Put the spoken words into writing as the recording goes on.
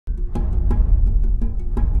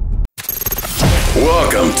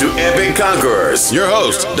Welcome to Epic Conquerors. Your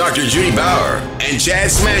host, Dr. Judy Bauer and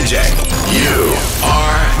Chad Smanjack. You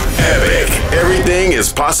are epic. Everything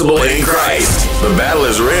is possible in Christ. The battle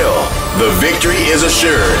is real. The victory is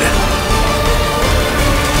assured.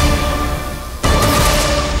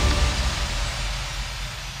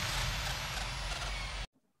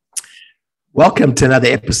 Welcome to another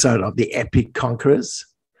episode of the Epic Conquerors.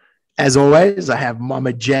 As always, I have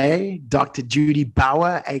Mama J, Dr. Judy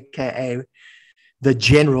Bauer, aka the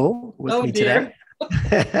General, with me today.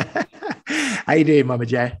 How you doing, Mama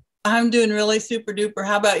J? I'm doing really super duper.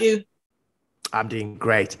 How about you? I'm doing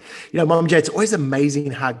great. You know, Mama J, it's always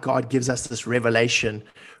amazing how God gives us this revelation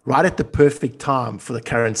right at the perfect time for the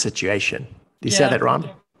current situation. Do you say that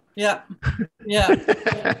wrong? Yeah.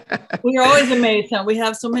 We are always amazed how we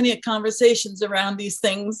have so many conversations around these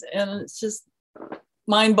things, and it's just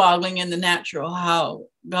mind-boggling in the natural how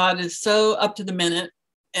God is so up to the minute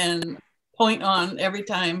and point on every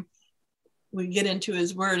time we get into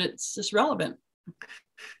his word. It's just relevant.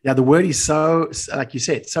 Yeah, the word is so, like you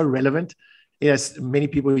said, so relevant. Yes, many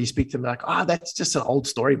people you speak to them like, oh, that's just an old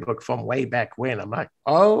storybook from way back when. I'm like,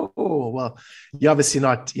 oh, well, you're obviously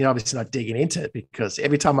not digging into it, because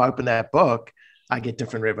every time I open that book, I get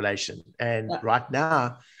different revelation. And right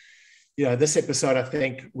now, you know, this episode, I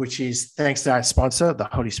think, which is thanks to our sponsor, the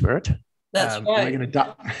Holy Spirit. That's right.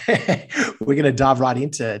 We're gonna dive right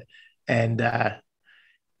into it and have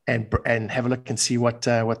a look and see what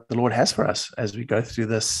the Lord has for us as we go through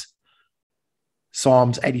this.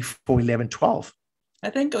 Psalms 84, 11, 12. I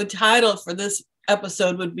think a title for this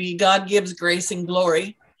episode would be God Gives Grace and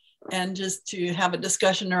Glory, and just to have a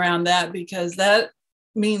discussion around that, because that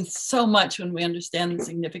means so much when we understand the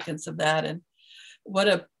significance of that, and what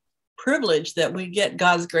a privilege that we get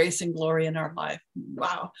God's grace and glory in our life.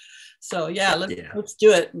 Wow. So let's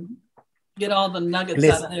do it and get all the nuggets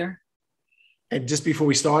out of there. And just before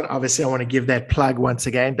we start, obviously, I want to give that plug once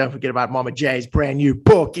again. Don't forget about Mama J's brand new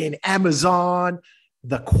book in Amazon,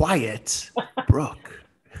 The Quiet Brook.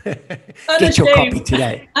 Get your copy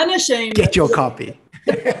today. Unashamed. Get your copy.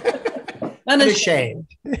 Unashamed.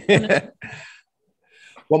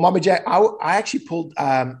 Well, Mama J, I actually pulled,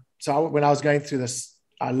 when I was going through this,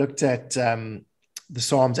 I looked at the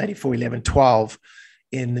Psalms 84, 11, 12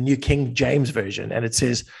 in the New King James Version, and it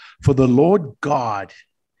says, "For the Lord God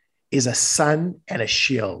is a sun and a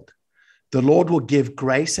shield. The Lord will give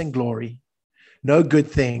grace and glory. No good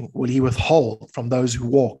thing will he withhold from those who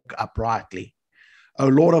walk uprightly. O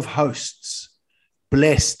Lord of hosts,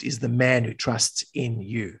 blessed is the man who trusts in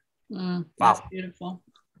you." That's beautiful.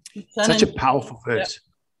 Such a powerful verse.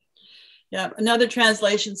 Yeah. Another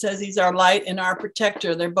translation says he's our light and our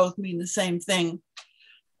protector. They both mean the same thing.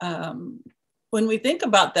 When we think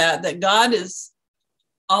about that God is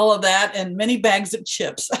all of that and many bags of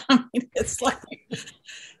chips. I mean, it's like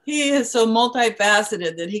he is so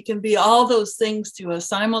multifaceted that he can be all those things to us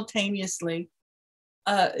simultaneously.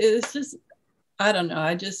 It's just, I don't know.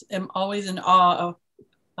 I just am always in awe of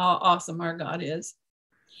how awesome our God is.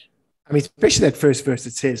 I mean, especially that first verse,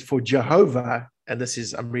 it says, "For Jehovah," and this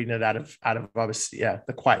is, I'm reading it out of obviously,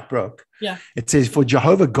 the Quiet Brook. Yeah. It says, "For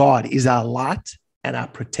Jehovah God is our light and our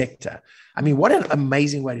protector." I mean, what an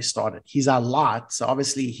amazing way to start it. He's our light. So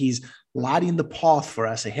obviously he's lighting the path for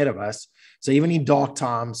us ahead of us. So even in dark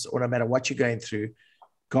times, or no matter what you're going through,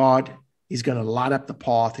 God is going to light up the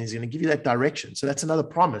path, and he's going to give you that direction. So that's another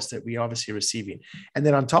promise that we're obviously receiving. And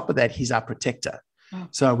then on top of that, he's our protector. Oh.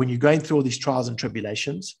 So when you're going through all these trials and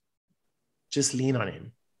tribulations, just lean on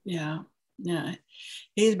him. Yeah.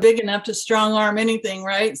 He's big enough to strong arm anything,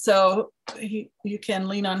 right? So you can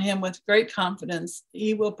lean on him with great confidence.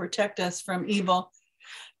 He will protect us from evil.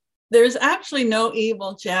 There's actually no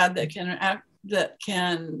evil, Chad, that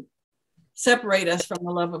can separate us from the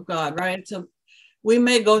love of God, right? So we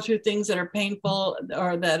may go through things that are painful,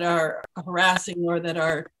 or that are harassing, or that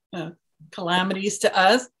are calamities to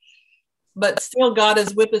us, but still God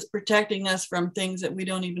is with us, protecting us from things that we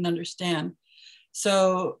don't even understand.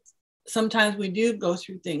 So sometimes we do go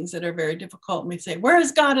through things that are very difficult, and we say, where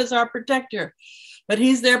is God as our protector? But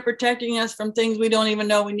he's there protecting us from things we don't even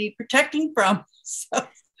know we need protecting from. So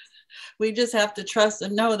we just have to trust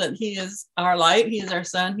and know that he is our light, he is our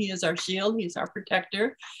sun, he is our shield, he's our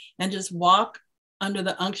protector, and just walk under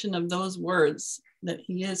the unction of those words, that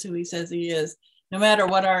he is who he says he is, no matter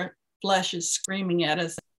what our flesh is screaming at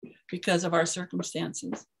us because of our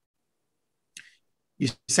circumstances. You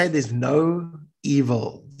say there's no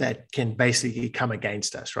evil that can basically come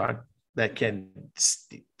against us, right? That can,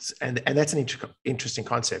 and that's an interesting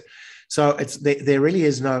concept. So there really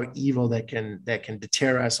is no evil that can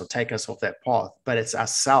deter us or take us off that path, but it's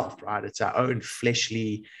ourself, right? It's our own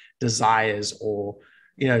fleshly desires, or,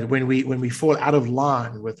 you know, when we fall out of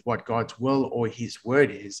line with what God's will or his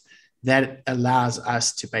word is, that allows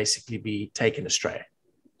us to basically be taken astray.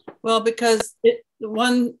 Well, because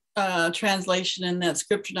one translation in that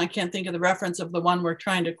scripture, and I can't think of the reference of the one we're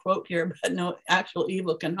trying to quote here, but no actual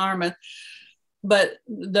evil can harm us. But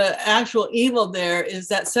the actual evil there is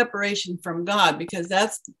that separation from God, because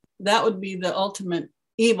that would be the ultimate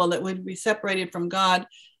evil, that would be separated from God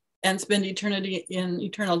and spend eternity in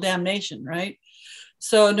eternal damnation, right?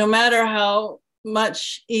 So no matter how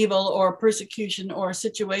much evil or persecution or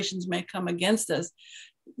situations may come against us,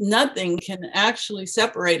 nothing can actually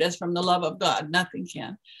separate us from the love of God. Nothing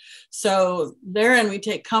can. So therein we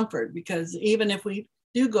take comfort, because even if we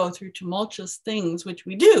do go through tumultuous things, which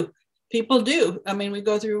we do, people do. I mean, we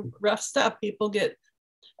go through rough stuff. People get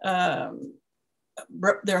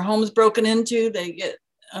their homes broken into. They get,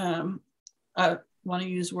 I want to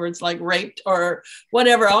use words like raped or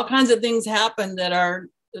whatever. All kinds of things happen that are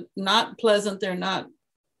not pleasant. They're not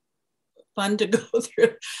fun to go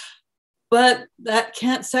through. But that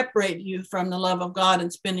can't separate you from the love of God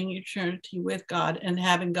and spending eternity with God and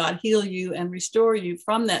having God heal you and restore you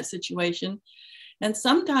from that situation. And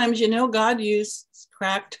sometimes, you know, God uses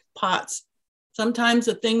cracked pots. Sometimes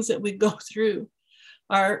the things that we go through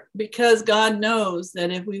are because God knows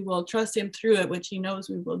that if we will trust him through it, which he knows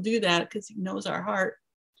we will do that because he knows our heart,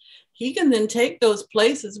 he can then take those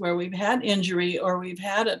places where we've had injury or we've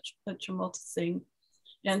had a tumultuous thing,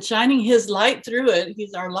 and shining his light through it,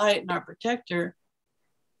 he's our light and our protector,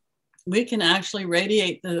 we can actually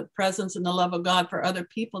radiate the presence and the love of God for other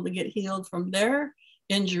people to get healed from their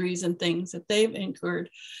injuries and things that they've incurred.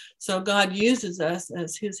 So God uses us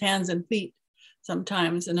as his hands and feet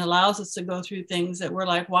sometimes and allows us to go through things that we're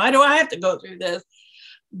like, why do I have to go through this?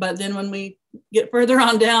 But then when we get further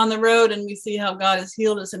on down the road and we see how God has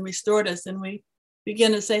healed us and restored us, and we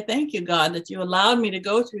begin to say, thank you, God, that you allowed me to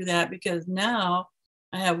go through that, because now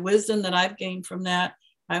I have wisdom that I've gained from that.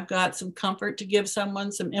 I've got some comfort to give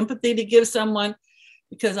someone, some empathy to give someone,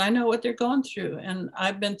 because I know what they're going through and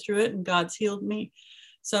I've been through it and God's healed me.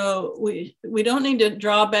 So we don't need to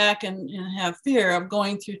draw back and have fear of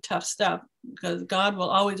going through tough stuff, because God will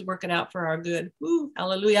always work it out for our good. Woo,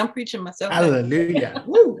 hallelujah. I'm preaching myself. Hallelujah.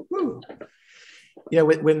 Woo, woo. Yeah,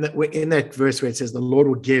 when in that verse where it says the Lord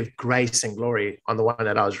will give grace and glory, on the one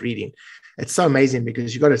that I was reading, it's so amazing,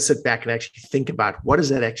 because you got to sit back and actually think about, what does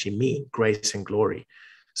that actually mean, grace and glory?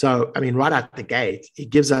 So, I mean, right out the gate,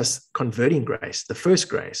 it gives us converting grace, the first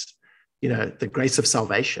grace, you know, the grace of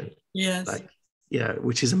salvation. Yes. Like, you know,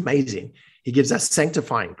 which is amazing. He gives us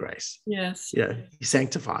sanctifying grace. Yes. You know, he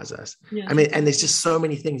sanctifies us. Yes. I mean, and there's just so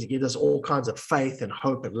many things. He gives us all kinds of faith and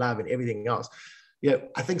hope and love and everything else. Yeah,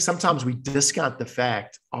 I think sometimes we discount the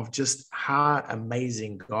fact of just how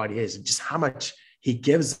amazing God is and just how much he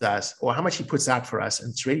gives us, or how much he puts out for us.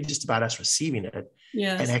 And it's really just about us receiving it.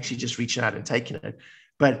 Yes. And actually just reaching out and taking it.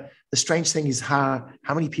 But the strange thing is how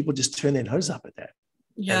many people just turn their nose up at that.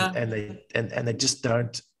 Yeah. And they just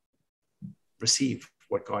don't receive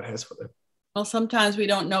what God has for them. Well, sometimes we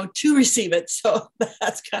don't know to receive it. So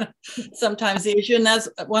that's kind of sometimes the issue. And that's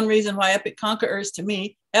one reason why Epic Conquerors, to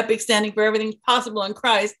me, Epic standing for everything's possible in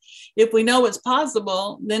Christ. If we know what's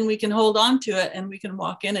possible, then we can hold on to it and we can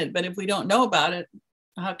walk in it. But if we don't know about it,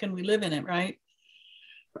 how can we live in it, right?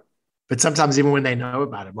 But sometimes even when they know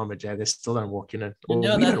about it, Mama J, they still don't walk in it.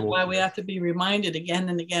 No, that's why we have to be reminded again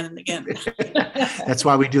and again and again. That's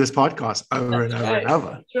why we do this podcast over and over and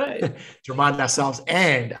over. That's right. To remind ourselves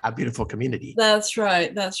and our beautiful community. That's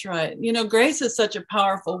right. That's right. You know, grace is such a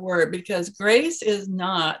powerful word, because grace is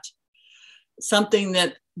not something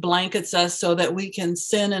that blankets us so that we can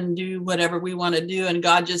sin and do whatever we want to do, and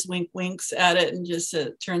God just winks at it and just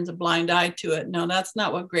turns a blind eye to it. No, that's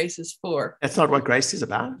not what grace is for. That's not what grace is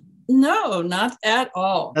about. No, not at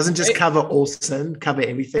all. Doesn't just cover all sin, cover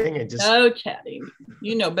everything, and just no chatting.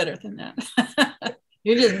 You know better than that.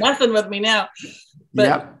 You're just messing with me now. But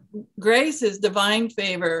yep. Grace is divine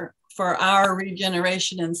favor for our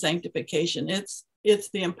regeneration and sanctification. It's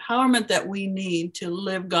the empowerment that we need to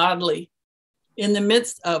live godly in the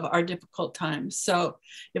midst of our difficult times. So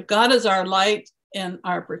if God is our light and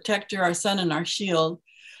our protector, our sun and our shield,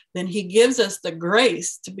 then he gives us the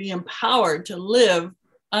grace to be empowered to live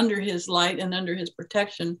under his light and under his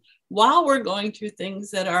protection while we're going through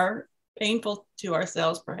things that are painful to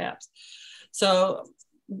ourselves, perhaps. So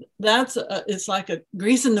that's it's like a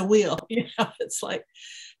grease in the wheel. You know, it's like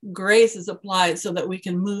grace is applied so that we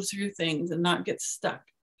can move through things and not get stuck.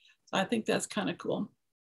 So I think that's kind of cool.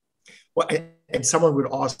 Well, and someone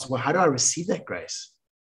would ask, well, how do I receive that grace?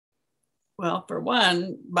 Well, for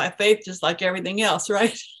one, by faith, just like everything else,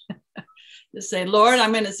 right? to say, Lord,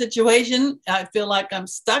 I'm in a situation. I feel like I'm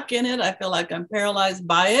stuck in it. I feel like I'm paralyzed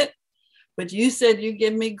by it. But you said you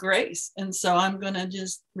give me grace. And so I'm going to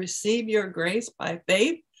just receive your grace by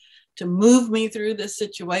faith to move me through this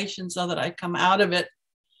situation so that I come out of it.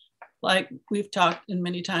 Like we've talked in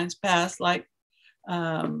many times past, like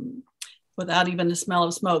without even the smell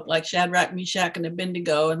of smoke, like Shadrach, Meshach, and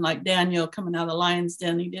Abednego, and like Daniel coming out of the lion's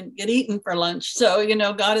den, he didn't get eaten for lunch. So,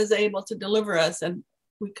 God is able to deliver us, and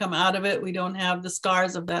we come out of it. We don't have the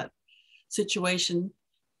scars of that situation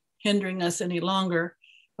hindering us any longer,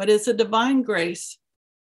 but it's a divine grace.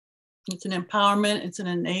 It's an empowerment. It's an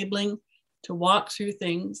enabling to walk through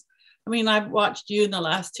things. I mean, I've watched you in the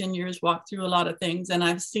last 10 years walk through a lot of things, and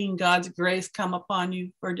I've seen God's grace come upon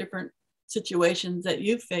you for different situations that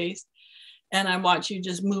you've faced. And I watch you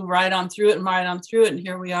just move right on through it and right on through it. And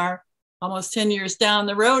here we are almost 10 years down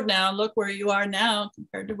the road now. Look where you are now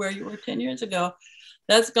compared to where you were 10 years ago.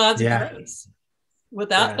 That's God's grace.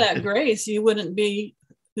 Without that grace, you wouldn't be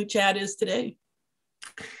who Chad is today.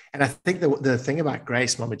 And I think the thing about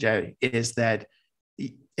grace, Mama J, is that,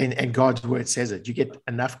 and God's word says it, you get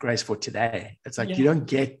enough grace for today. It's like you don't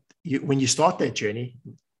get, when you start that journey,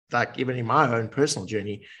 like even in my own personal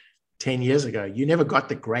journey, 10 years ago, you never got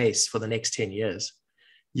the grace for the next 10 years.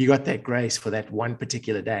 You got that grace for that one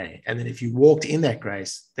particular day. And then if you walked in that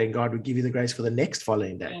grace, then God would give you the grace for the next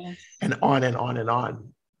following day, and on and on and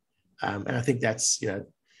on. And I think that's,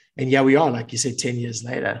 and we are, like you said, 10 years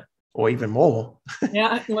later, or even more.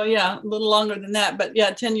 A little longer than that. But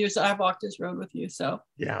 10 years I've walked this road with you. So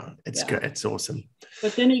it's good. It's awesome.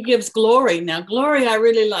 But then he gives glory. Now, glory I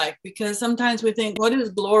really like, because sometimes we think, what is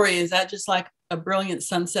glory? Is that just like a brilliant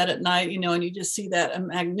sunset at night, and you just see that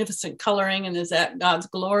magnificent coloring, and is that God's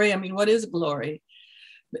glory? I mean, what is glory?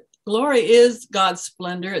 Glory is God's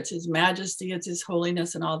splendor. It's his majesty. It's his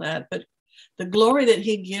holiness and all that. But the glory that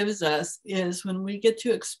he gives us is when we get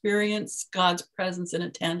to experience God's presence in a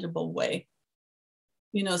tangible way.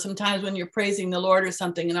 Sometimes when you're praising the Lord or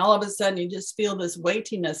something, and all of a sudden you just feel this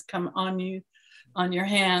weightiness come on you, on your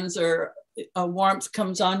hands, or a warmth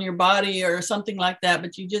comes on your body or something like that.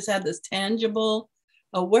 But you just have this tangible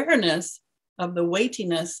awareness of the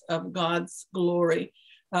weightiness of God's glory,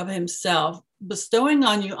 of himself, bestowing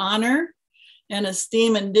on you honor and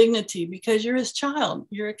esteem and dignity, because you're his child,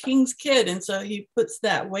 you're a king's kid. And so he puts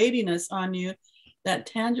that weightiness on you, that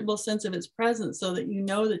tangible sense of his presence, so that you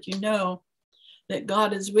know that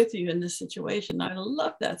God is with you in this situation. I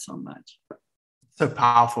love that so much. So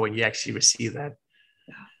powerful when you actually receive that.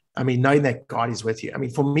 I mean, knowing that God is with you. I mean,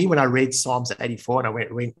 for me, when I read Psalms 84 and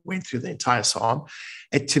I went through the entire Psalm,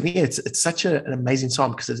 to me, it's such an amazing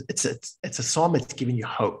Psalm, because it's a Psalm that's giving you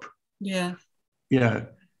hope. Yeah.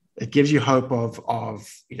 It gives you hope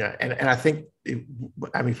of and I think,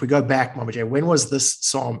 if we go back, Mama J, when was this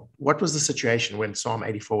Psalm? What was the situation when Psalm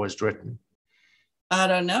 84 was written? I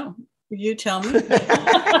don't know. You tell me.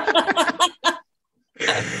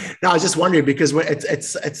 No, I was just wondering, because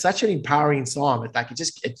it's such an empowering psalm.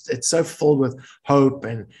 It's so filled with hope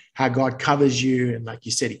and how God covers you, and like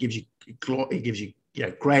you said, He gives you glory, He gives you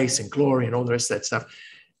grace and glory and all the rest of that stuff.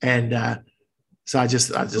 And so I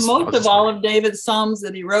just most of all of David's psalms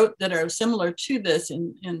that he wrote that are similar to this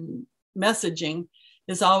in messaging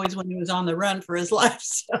is always when he was on the run for his life.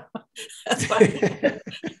 So that's why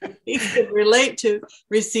he could relate to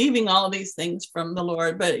receiving all of these things from the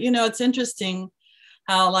Lord. But it's interesting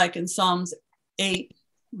how, like in Psalms 8,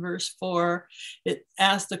 verse 4, it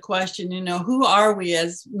asks the question, who are we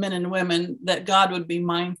as men and women that God would be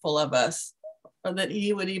mindful of us, or that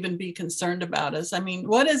he would even be concerned about us? I mean,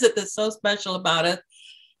 what is it that's so special about it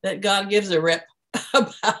that God gives a rip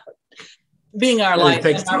about being our life?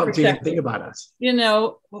 It takes time to think about us.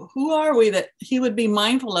 Who are we that he would be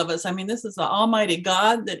mindful of us? I mean, this is the Almighty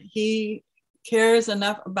God, that he cares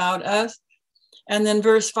enough about us. And then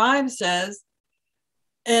verse 5 says,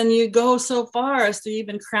 and you go so far as to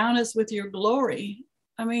even crown us with your glory.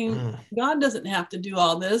 I mean, God doesn't have to do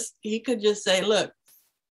all this. He could just say, look,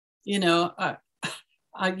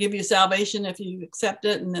 I give you salvation if you accept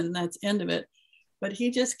it, and then that's the end of it. But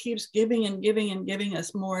he just keeps giving and giving and giving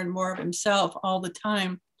us more and more of himself all the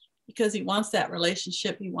time, because he wants that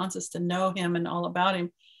relationship. He wants us to know him and all about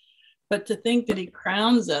him. But to think that he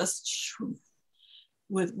crowns us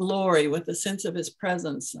with glory, with a sense of his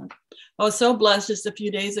presence. I was so blessed just a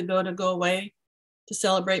few days ago to go away to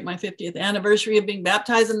celebrate my 50th anniversary of being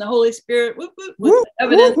baptized in the Holy Spirit, with the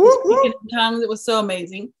evidence of speaking in tongues. It was so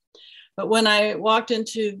amazing. But when I walked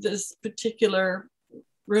into this particular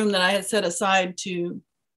room that I had set aside to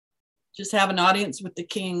just have an audience with the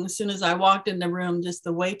King, as soon as I walked in the room, just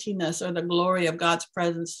the weightiness or the glory of God's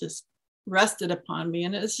presence just rested upon me.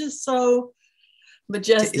 And it's just so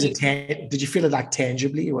majestic. Did you feel it like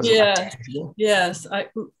tangibly? Was it like Yes, tangible? yes. I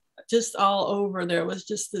just all over there was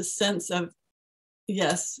just this sense of,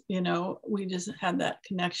 yes, we just had that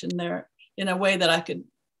connection there in a way that I could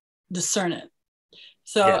discern it.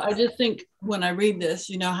 So Yeah. I just think when I read this,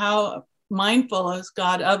 how mindful is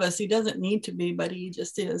God of us. He doesn't need to be, but he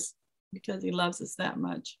just is, because he loves us that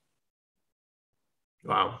much.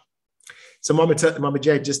 Wow. So Mama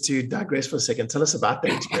Jade, just to digress for a second, tell us about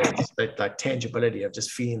that experience, that like tangibility of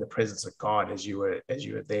just feeling the presence of God as you were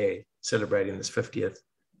there celebrating this 50th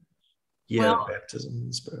year of baptism in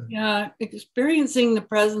the Spirit. Yeah, experiencing the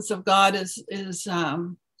presence of God is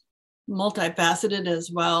multifaceted as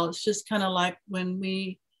well. It's just kind of like when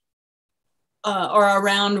we are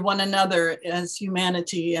around one another as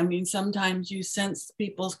humanity. I mean, sometimes you sense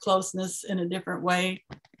people's closeness in a different way.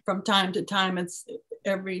 From time to time, it's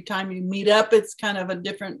every time you meet up, it's kind of a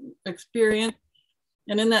different experience.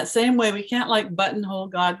 And in that same way, we can't like buttonhole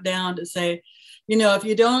God down to say, if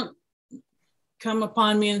you don't come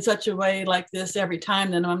upon me in such a way like this every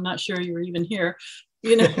time, then I'm not sure you're even here.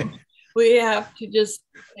 We have to just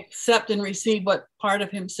accept and receive what part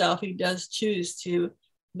of himself he does choose to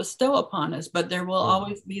bestow upon us. But there will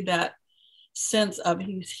always be that sense of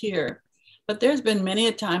he's here. But there's been many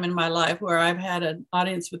a time in my life where I've had an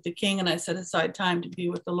audience with the King, and I set aside time to be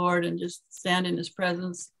with the Lord and just stand in his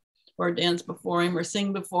presence or dance before him or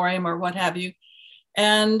sing before him or what have you.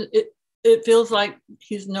 And it feels like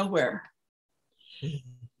he's nowhere.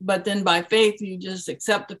 But then by faith, you just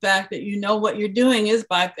accept the fact that what you're doing is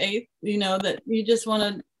by faith, that you just want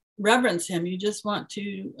to reverence him. You just want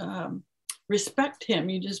to respect him.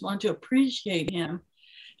 You just want to appreciate him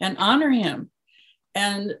and honor him.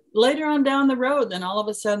 And later on down the road, then all of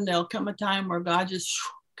a sudden there'll come a time where God just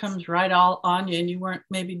comes right all on you, and you weren't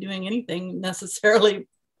maybe doing anything necessarily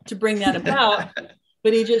to bring that about.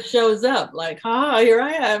 But he just shows up like, here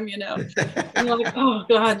I am, And you're like, oh,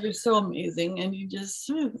 God, you're so amazing. And you just,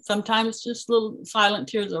 sometimes just little silent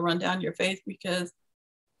tears will run down your face because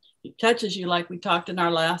he touches you, like we talked in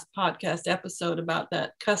our last podcast episode about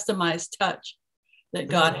that customized touch that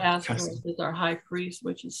God has for us as our high priest,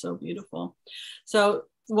 which is so beautiful. So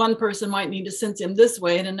one person might need to sense him this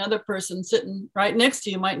way, and another person sitting right next to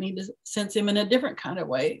you might need to sense him in a different kind of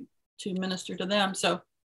way to minister to them. So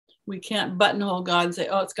we can't buttonhole God and say,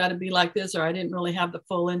 oh, it's got to be like this, or I didn't really have the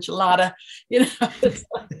full enchilada.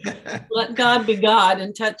 Let God be God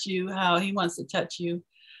and touch you how he wants to touch you,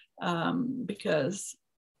 because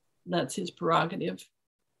that's his prerogative.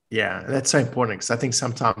 Yeah, that's so important, because I think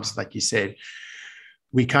sometimes, like you said,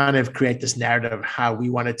 we kind of create this narrative of how we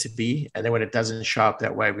want it to be. And then when it doesn't show up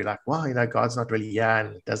that way, we're like, well, God's not really here,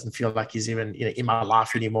 and it doesn't feel like he's even in my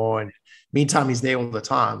life anymore. And meantime, he's there all the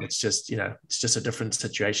time. It's just, it's just a different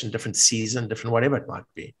situation, different season, different whatever it might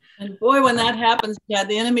be. And boy, when that happens,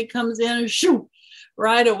 the enemy comes in and shoot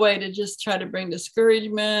right away to just try to bring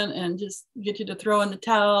discouragement and just get you to throw in the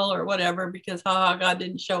towel or whatever, because God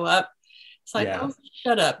didn't show up. It's like, oh,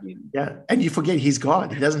 shut up. Yeah. And you forget he's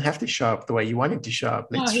God. He doesn't have to show up the way you want him to show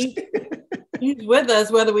up. No, he's with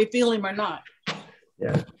us, whether we feel him or not.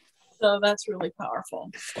 Yeah. So that's really powerful.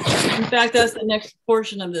 In fact, that's the next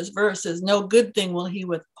portion of this verse is, no good thing will he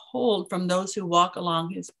withhold from those who walk along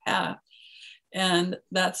his path. And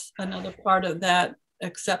that's another part of that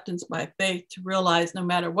acceptance by faith, to realize no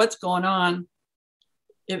matter what's going on,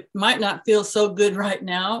 it might not feel so good right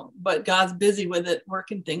now, but God's busy with it,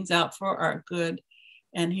 working things out for our good.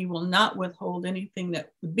 And he will not withhold anything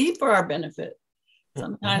that would be for our benefit.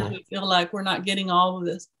 Sometimes we feel like we're not getting all of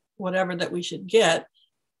this, whatever that we should get.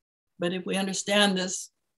 But if we understand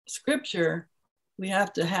this scripture, we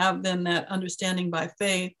have to have then that understanding by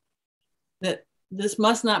faith that this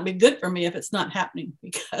must not be good for me if it's not happening,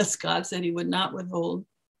 because God said he would not withhold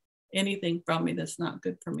anything from me that's not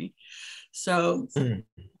good for me. So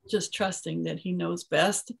just trusting that he knows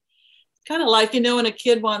best. Kind of like, when a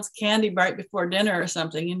kid wants candy right before dinner or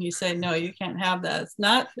something, and you say, no, you can't have that. It's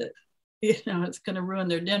not that, it's going to ruin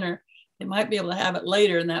their dinner. They might be able to have it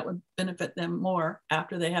later, and that would benefit them more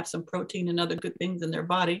after they have some protein and other good things in their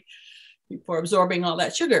body before absorbing all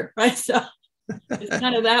that sugar, right? So it's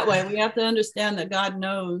kind of that way. We have to understand that God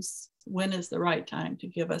knows when is the right time to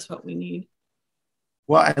give us what we need.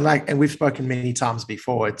 Well, and we've spoken many times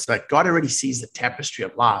before, it's like God already sees the tapestry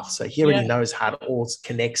of life. So he already knows how it all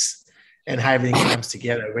connects and how everything comes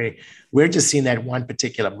together. We're just seeing that one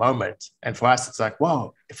particular moment. And for us, it's like,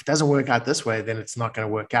 well, if it doesn't work out this way, then it's not going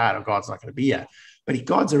to work out, or God's not going to be here. But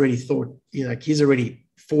God's already thought, he's already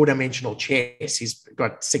 4-dimensional chess. He's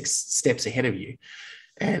got 6 steps ahead of you.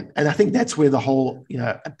 And I think that's where the whole,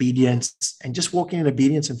 obedience and just walking in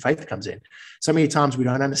obedience and faith comes in. So many times we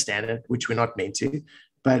don't understand it, which we're not meant to,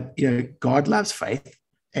 but, God loves faith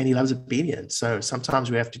and he loves obedience. So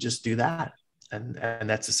sometimes we have to just do that. And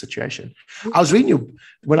that's the situation. When I was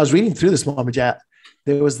reading through this, Mama J,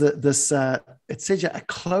 there was it said a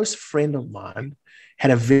close friend of mine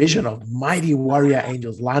had a vision of mighty warrior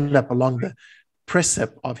angels lined up along the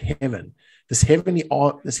precipice of heaven. This heavenly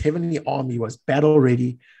army was battle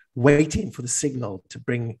ready, waiting for the signal to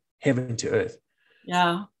bring heaven to earth.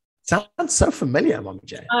 Yeah. Sounds so familiar, Mama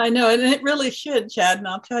J. I know, and it really should, Chad. And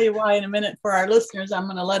I'll tell you why in a minute for our listeners. I'm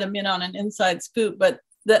going to let them in on an inside scoop. But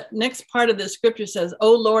that next part of the scripture says,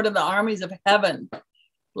 "O Lord of the armies of heaven,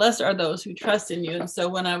 blessed are those who trust in you." And so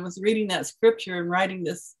when I was reading that scripture and writing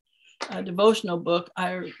this devotional book,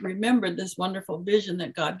 I remembered this wonderful vision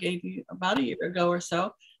that God gave you about a year ago or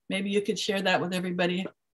so. Maybe you could share that with everybody.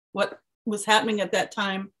 What was happening at that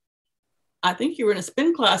time? I think you were in a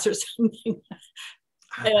spin class or something.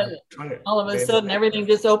 And all of a sudden, everything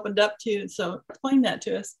just opened up to you. So explain that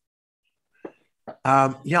to us.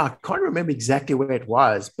 I can't remember exactly where it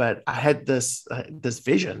was, but I had this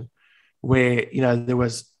vision where, there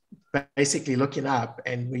was basically looking up,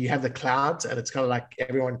 and where you have the clouds, and it's kind of like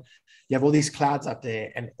you have all these clouds up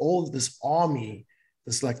there, and all of this army,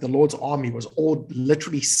 like the Lord's army, was all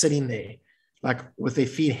literally sitting there, like with their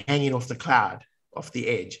feet hanging off the cloud, off the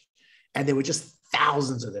edge. And there were just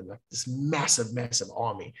thousands of them, like this massive, massive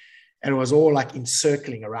army. And it was all like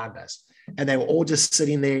encircling around us. And they were all just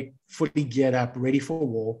sitting there, fully geared up, ready for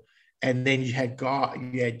war. And then you had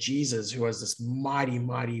Jesus, who was this mighty,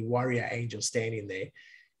 mighty warrior angel standing there.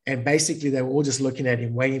 And basically they were all just looking at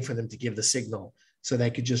him, waiting for them to give the signal so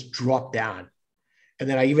they could just drop down. And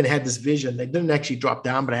then I even had this vision. They didn't actually drop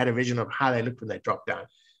down, but I had a vision of how they looked when they dropped down.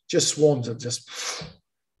 Just swarms of just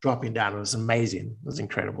dropping down. It was amazing. It was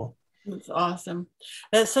incredible. That's awesome.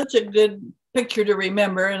 That's such a good picture to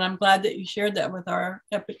remember. And I'm glad that you shared that with our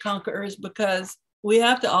epic conquerors, because we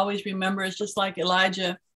have to always remember, it's just like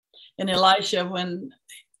Elijah and Elisha, when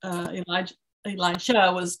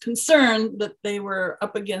Elisha was concerned that they were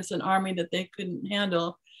up against an army that they couldn't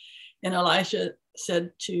handle. And Elisha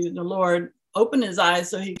said to the Lord, open his eyes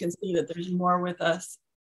so he can see that there's more with us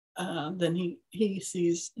than he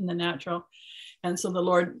sees in the natural. And so the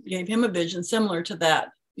Lord gave him a vision similar to that,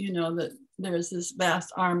 that there's this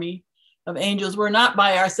vast army of angels. We're not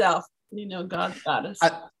by ourselves, God's got us.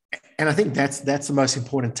 And I think that's the most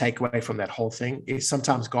important takeaway from that whole thing, is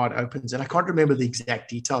sometimes God opens, and I can't remember the exact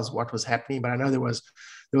details of what was happening, but I know there was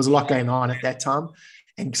a lot going on at that time.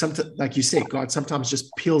 And sometimes, like you said, God sometimes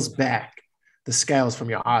just peels back the scales from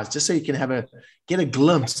your eyes, just so you can get a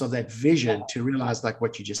glimpse of that vision, to realize, like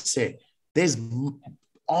what you just said, there's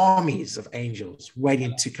armies of angels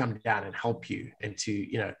waiting to come down and help you, and to,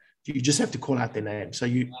 you just have to call out their name. So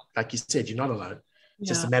you, like you said, you're not alone. It's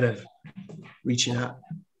just a matter of reaching out.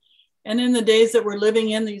 And in the days that we're living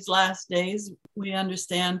in, these last days, we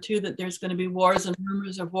understand too that there's going to be wars and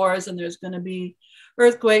rumors of wars, and there's going to be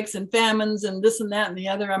earthquakes and famines and this and that and the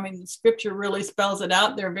other. I mean, the scripture really spells it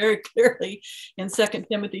out there very clearly in 2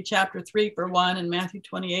 Timothy chapter 3 for one, and Matthew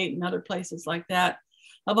 28 and other places like that,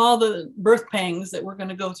 of all the birth pangs that we're going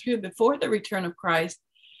to go through before the return of Christ.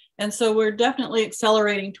 And so we're definitely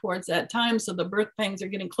accelerating towards that time. So the birth pangs are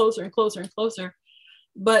getting closer and closer and closer.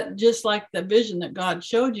 But just like the vision that God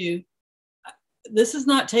showed you, this is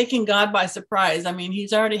not taking God by surprise. I mean,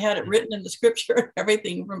 he's already had it written in the scripture and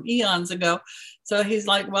everything from eons ago. So he's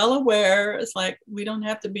like well aware. It's like we don't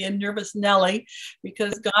have to be a nervous Nelly,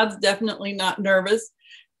 because God's definitely not nervous.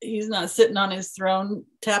 He's not sitting on his throne,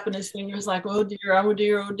 tapping his fingers like, oh dear, oh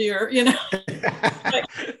dear, oh dear. Like,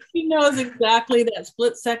 he knows exactly that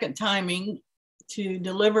split second timing to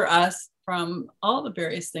deliver us from all the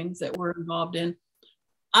various things that we're involved in.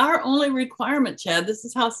 Our only requirement, Chad, this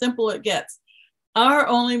is how simple it gets. Our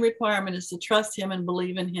only requirement is to trust him and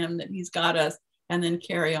believe in him that he's got us, and then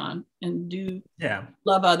carry on and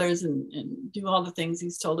love others and do all the things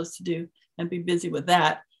he's told us to do, and be busy with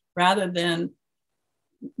that, rather than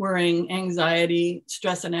worrying, anxiety,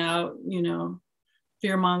 stressing out,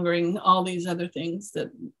 fear mongering, all these other things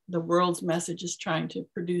that the world's message is trying to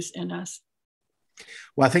produce in us.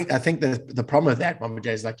 Well, I think the problem with that, Mama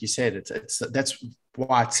J, is like you said, that's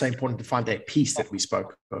why it's so important to find that peace that we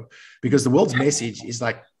spoke of, because the world's message is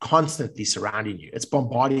like constantly surrounding you. It's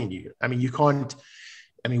bombarding you. I mean,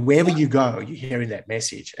 wherever you go, you're hearing that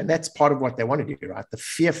message. And that's part of what they want to do, right? The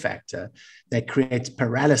fear factor that creates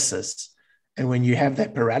paralysis. And when you have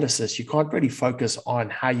that paralysis, you can't really focus on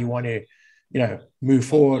how you want to move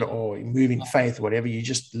forward or move in faith, or whatever. You're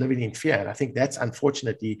just living in fear. And I think that's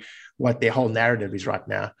unfortunately what their whole narrative is right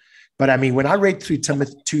now. But I mean, when I read through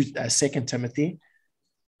Second Timothy,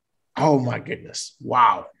 oh my goodness,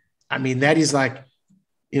 wow! I mean, that is like,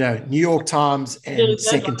 New York Times and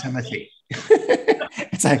Second Timothy.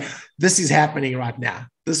 It's like, this is happening right now.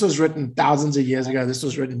 This was written thousands of years ago. This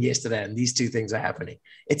was written yesterday, and these two things are happening.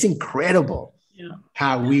 It's incredible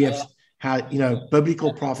how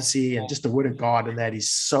biblical prophecy and just the word of God, and that is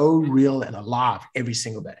so real and alive every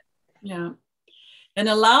single day. Yeah. And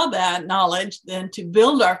allow that knowledge then to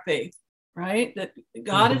build our faith, right? That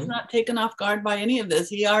God is not taken off guard by any of this.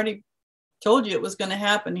 He already told you it was going to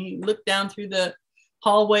happen. He looked down through the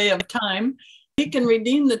hallway of time. He can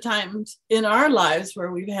redeem the times in our lives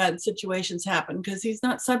where we've had situations happen, because he's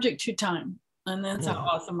not subject to time. And that's how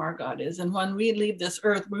awesome our God is. And when we leave this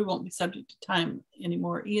earth, we won't be subject to time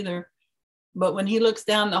anymore either. But when he looks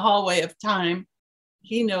down the hallway of time,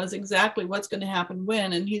 he knows exactly what's going to happen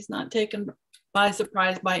when, and he's not taken by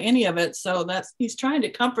surprise by any of it. So he's trying to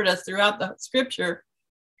comfort us throughout the scripture.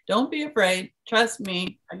 Don't be afraid. Trust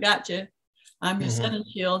me. I got you. I'm your sun and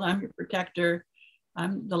shield. I'm your protector.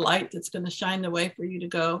 I'm the light that's going to shine the way for you to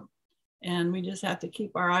go. And we just have to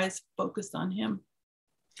keep our eyes focused on him.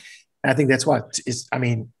 I think that's why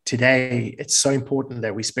today it's so important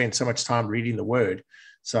that we spend so much time reading the word.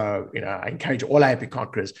 So, I encourage all our epic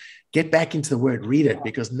conquerors, get back into the word, read it,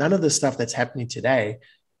 because none of the stuff that's happening today,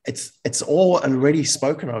 it's all already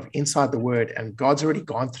spoken of inside the word, and God's already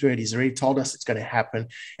gone through it. He's already told us it's going to happen.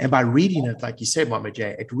 And by reading it, like you said, Mama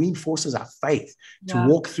J, it reinforces our faith to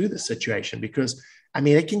walk through the situation, because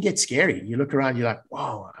it can get scary. You look around, you're like,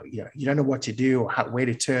 wow, you don't know what to do or where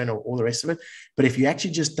to turn or all the rest of it. But if you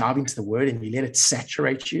actually just dive into the word and you let it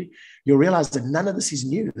saturate you, you'll realize that none of this is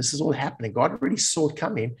new. This is all happening. God already saw it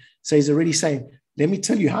coming. So he's already saying, let me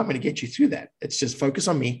tell you how I'm going to get you through that. It's just focus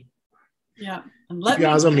on me. Yeah. And let Keep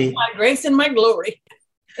your eyes on me. My grace and my glory.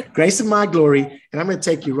 Grace and my glory. And I'm going to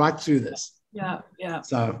take you right through this. Yeah. Yeah.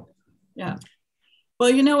 So, yeah.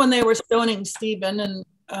 Well, when they were stoning Stephen and,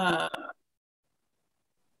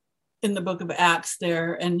 in the book of Acts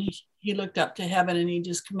there, and he looked up to heaven and he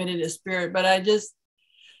just committed his spirit. But I just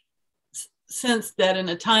sense that in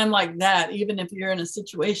a time like that, even if you're in a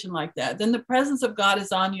situation like that, then the presence of God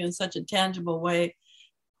is on you in such a tangible way.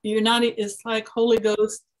 It's like Holy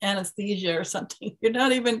Ghost anesthesia or something. You're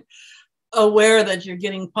not even aware that you're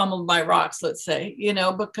getting pummeled by rocks, let's say,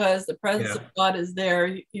 because the presence of God is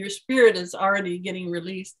there. Your spirit is already getting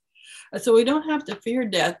released. So we don't have to fear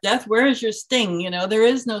death. Death, where is your sting? There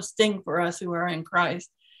is no sting for us who are in Christ.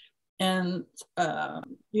 And,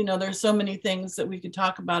 there's so many things that we could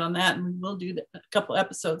talk about on that. And we'll do a couple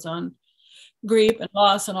episodes on grief and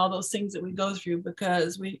loss and all those things that we go through,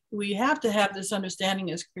 because we have to have this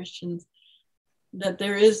understanding as Christians that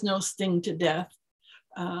there is no sting to death.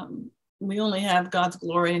 We only have God's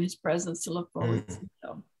glory and his presence to look forward to.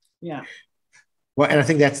 So, yeah. Well, and I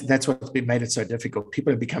think that's what's been made it so difficult.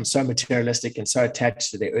 People have become so materialistic and so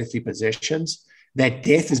attached to their earthly possessions that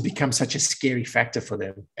death has become such a scary factor for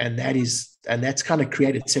them. And that's kind of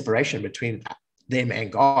created separation between them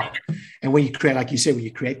and God. And when you create, like you said, when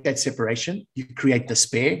you create that separation, you create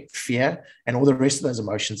despair, fear, and all the rest of those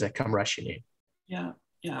emotions that come rushing in. Yeah.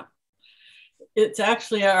 Yeah. It's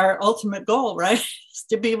actually our ultimate goal, right? Is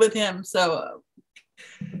to be with him. So,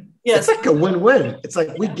 yes. It's like a win-win. It's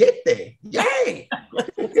like we get there. Yay!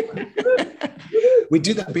 We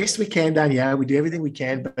do the best we can down here. We do everything we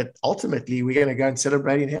can, but ultimately we're going to go and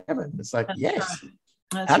celebrate in heaven. It's like, yes,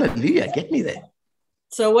 hallelujah, get me there.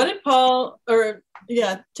 So what did Paul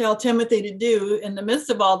tell Timothy to do in the midst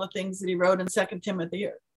of all the things that he wrote in 2 Timothy?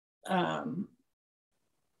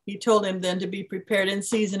 He told him then to be prepared in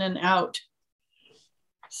season and out.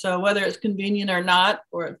 So whether it's convenient or not,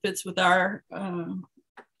 or it fits with our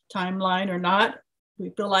timeline or not,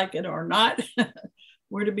 we feel like it or not,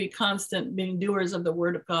 we're to be constant being doers of the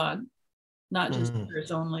word of God, not just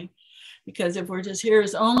hearers only. Because if we're just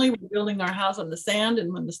hearers only, we're building our house on the sand,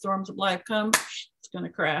 and when the storms of life come, it's going to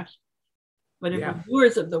crash. But if we're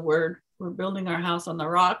doers of the word, we're building our house on the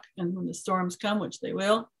rock, and when the storms come, which they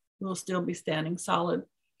will, we'll still be standing solid,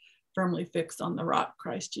 firmly fixed on the rock,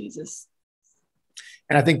 Christ Jesus.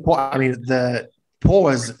 And I think Paul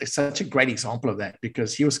was such a great example of that,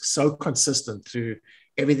 because he was so consistent through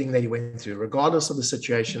everything that he went through, regardless of the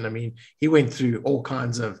situation. I mean, he went through all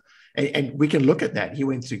kinds of, and we can look at that. He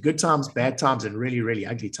went through good times, bad times, and really, really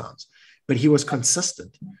ugly times. But he was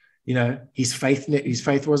consistent. His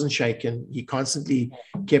faith wasn't shaken. He constantly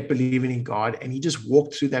kept believing in God, and he just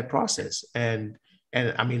walked through that process. And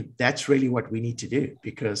I mean, that's really what we need to do,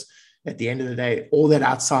 because at the end of the day, all that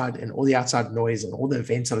outside and all the outside noise and all the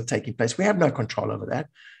events that are taking place, we have no control over that.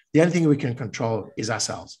 The only thing we can control is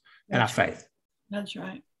ourselves and our faith. That's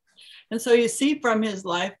right. And so you see from his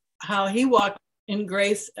life how he walked in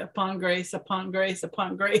grace upon grace upon grace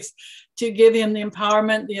upon grace to give him the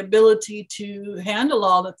empowerment, the ability to handle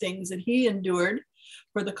all the things that he endured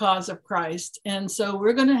for the cause of Christ. And so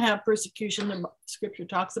we're going to have persecution. The scripture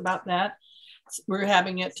talks about that. We're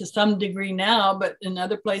having it to some degree now, but in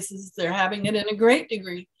other places they're having it in a great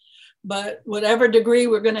degree. But whatever degree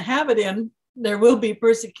we're going to have it in, there will be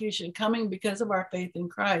persecution coming because of our faith in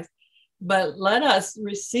Christ. But let us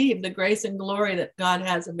receive the grace and glory that God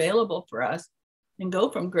has available for us and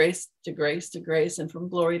go from grace to grace to grace and from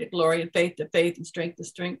glory to glory and faith to faith and strength to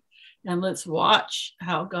strength. And let's watch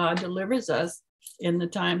how God delivers us in the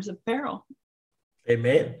times of peril.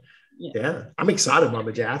 Amen. Yeah. I'm excited,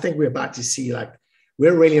 Mama J. I think we're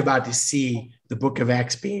really about to see the book of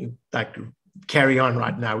Acts being like carry on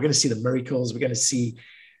right now. We're going to see the miracles. We're going to see,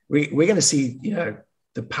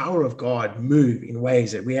 the power of God move in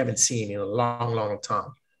ways that we haven't seen in a long, long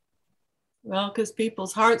time. Well, because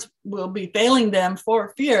people's hearts will be failing them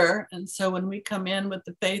for fear. And so when we come in with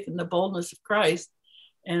the faith and the boldness of Christ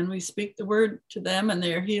and we speak the word to them and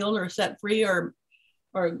they're healed or set free or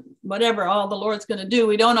whatever all the Lord's going to do,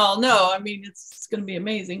 we don't all know. I mean, it's going to be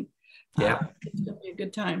amazing. Yeah. It's going to be a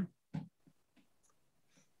good time.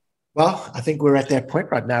 Well, I think we're at that point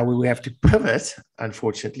right now where we have to pivot,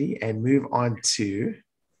 unfortunately, and move on to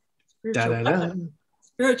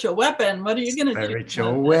spiritual weapon. What are you going to do?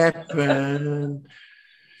 Spiritual weapon.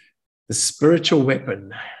 The spiritual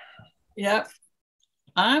weapon. Yep.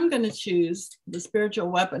 I'm going to choose the spiritual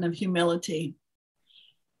weapon of humility,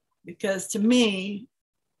 because to me,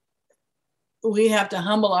 we have to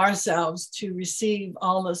humble ourselves to receive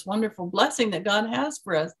all this wonderful blessing that God has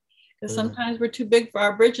for us. Because sometimes we're too big for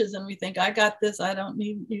our britches and we think, I got this, I don't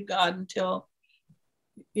need you, God, until,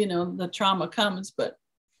 the trauma comes. But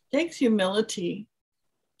it takes humility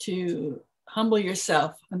to humble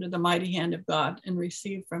yourself under the mighty hand of God and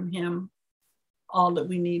receive from him all that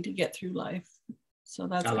we need to get through life. So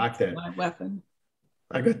that's my weapon.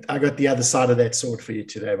 I got the other side of that sword for you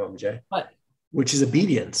today, Mom J. What? Which is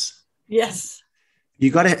obedience. Yes. You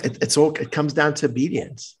got to, it comes down to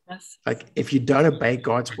obedience. Yes. Like if you don't obey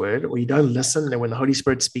God's word or you don't listen, and when the Holy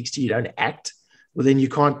Spirit speaks to you, you don't act, well, then you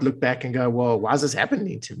can't look back and go, well, why is this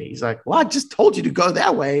happening to me? He's like, well, I just told you to go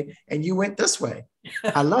that way and you went this way.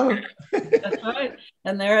 Hello. That's right.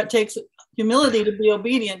 And there it takes humility to be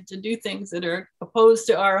obedient, to do things that are opposed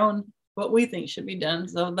to our own, what we think should be done.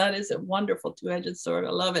 So that is a wonderful two-edged sword. I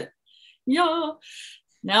love it. Yeah.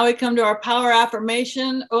 Now we come to our power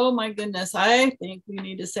affirmation. Oh my goodness. I think we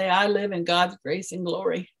need to say, I live in God's grace and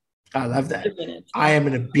glory. I love that. I am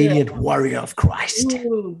an obedient warrior of Christ.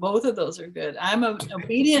 Ooh, both of those are good. I'm an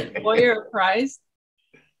obedient warrior of Christ,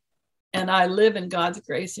 and I live in God's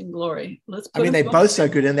grace and glory. They're both so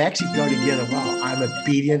good, and they actually go together well. I'm an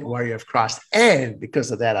obedient warrior of Christ, and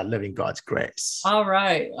because of that, I live in God's grace. All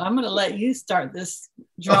right. I'm going to let you start this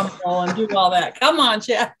drum roll and do all that. Come on,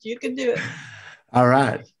 Chad. You can do it. All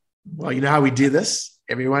right. Well, you know how we do this.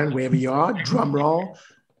 Everyone, wherever you are, drum roll.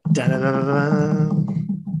 Da-da-da-da-da.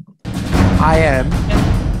 I am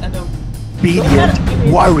an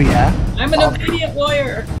obedient warrior. I'm an obedient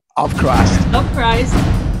warrior of Christ. Of Christ.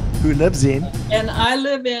 Who lives in. And I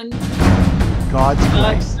live in God's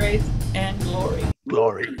grace and glory.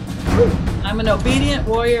 Glory. I'm an obedient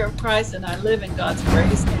warrior of Christ, and I live in God's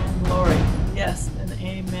grace and glory. Yes, and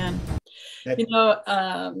amen.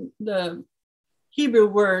 The Hebrew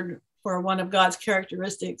word for one of God's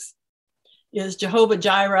characteristics is Jehovah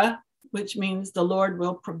Jireh, which means the Lord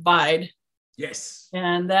will provide. Yes.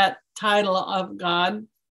 And that title of God,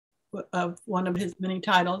 of one of his many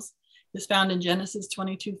titles, is found in Genesis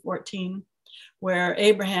 22:14, where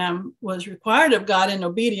Abraham was required of God in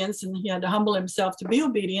obedience, and he had to humble himself to be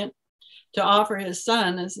obedient, to offer his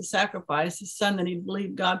son as a sacrifice, his son that he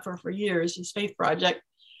believed God for years, his faith project.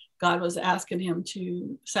 God was asking him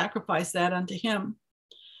to sacrifice that unto him.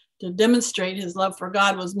 To demonstrate his love for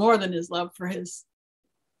God was more than his love for his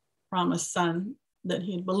promised son that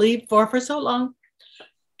he believed for so long.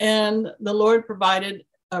 And the Lord provided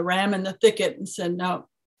a ram in the thicket and said, no,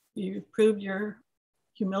 you proved your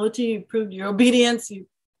humility, you proved your obedience, you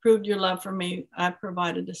proved your love for me. I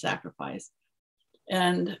provided the sacrifice.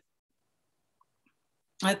 And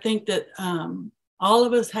I think that all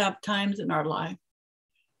of us have times in our life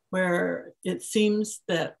where it seems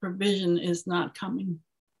that provision is not coming.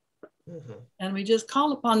 Mm-hmm. And we just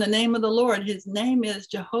call upon the name of the Lord. His name is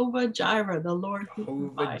Jehovah Jireh, the Lord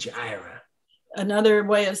who provides. Jehovah Jireh. Another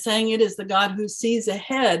way of saying it is the God who sees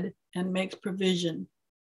ahead and makes provision.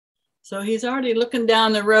 So he's already looking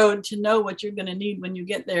down the road to know what you're going to need when you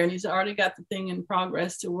get there. And he's already got the thing in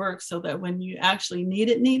progress to work so that when you actually need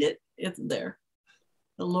it, it's there.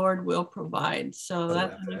 The Lord will provide. So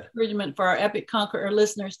that's an encouragement for our Epic Conqueror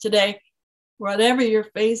listeners today. Whatever you're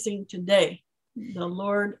facing today, the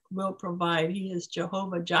Lord will provide. He is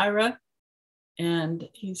Jehovah Jireh, and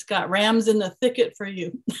he's got rams in the thicket for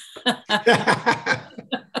you.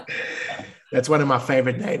 That's one of my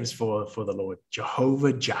favorite names for the Lord,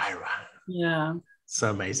 Jehovah Jireh. Yeah.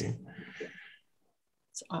 So amazing.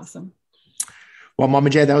 It's awesome. Well, Mama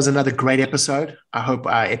J, that was another great episode. I hope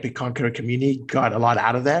our Epic Conqueror community got a lot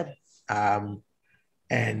out of that.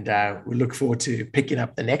 And we look forward to picking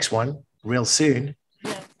up the next one real soon.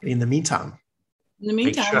 Yeah. In the meantime, we're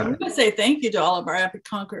going to say thank you to all of our Epic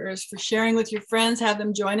Conquerors for sharing with your friends. Have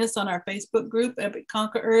them join us on our Facebook group, Epic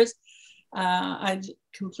Conquerors. I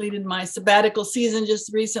completed my sabbatical season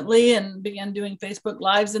just recently and began doing Facebook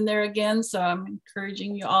Lives in there again. So I'm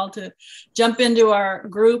encouraging you all to jump into our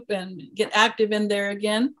group and get active in there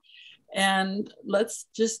again. And let's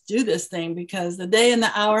just do this thing, because the day and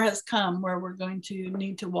the hour has come where we're going to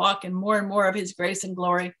need to walk in more and more of his grace and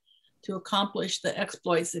glory to accomplish the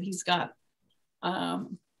exploits that he's got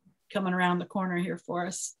coming around the corner here for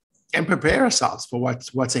us. And prepare ourselves for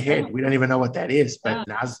what's ahead. Yeah. We don't even know what that is, but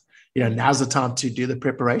now's the time to do the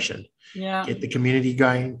preparation. Yeah. Get the community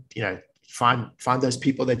going, find those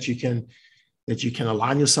people that you can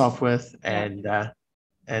align yourself with, and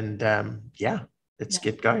let's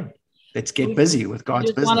get going. Let's get busy with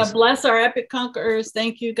God's business. I want to bless our Epic Conquerors.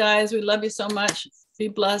 Thank you guys. We love you so much. Be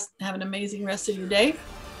blessed. Have an amazing rest of your day.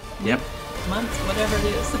 Yep. Months, whatever it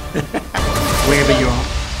is. Wherever you are.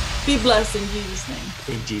 Be blessed in Jesus'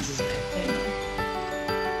 name. In Jesus' name. Amen.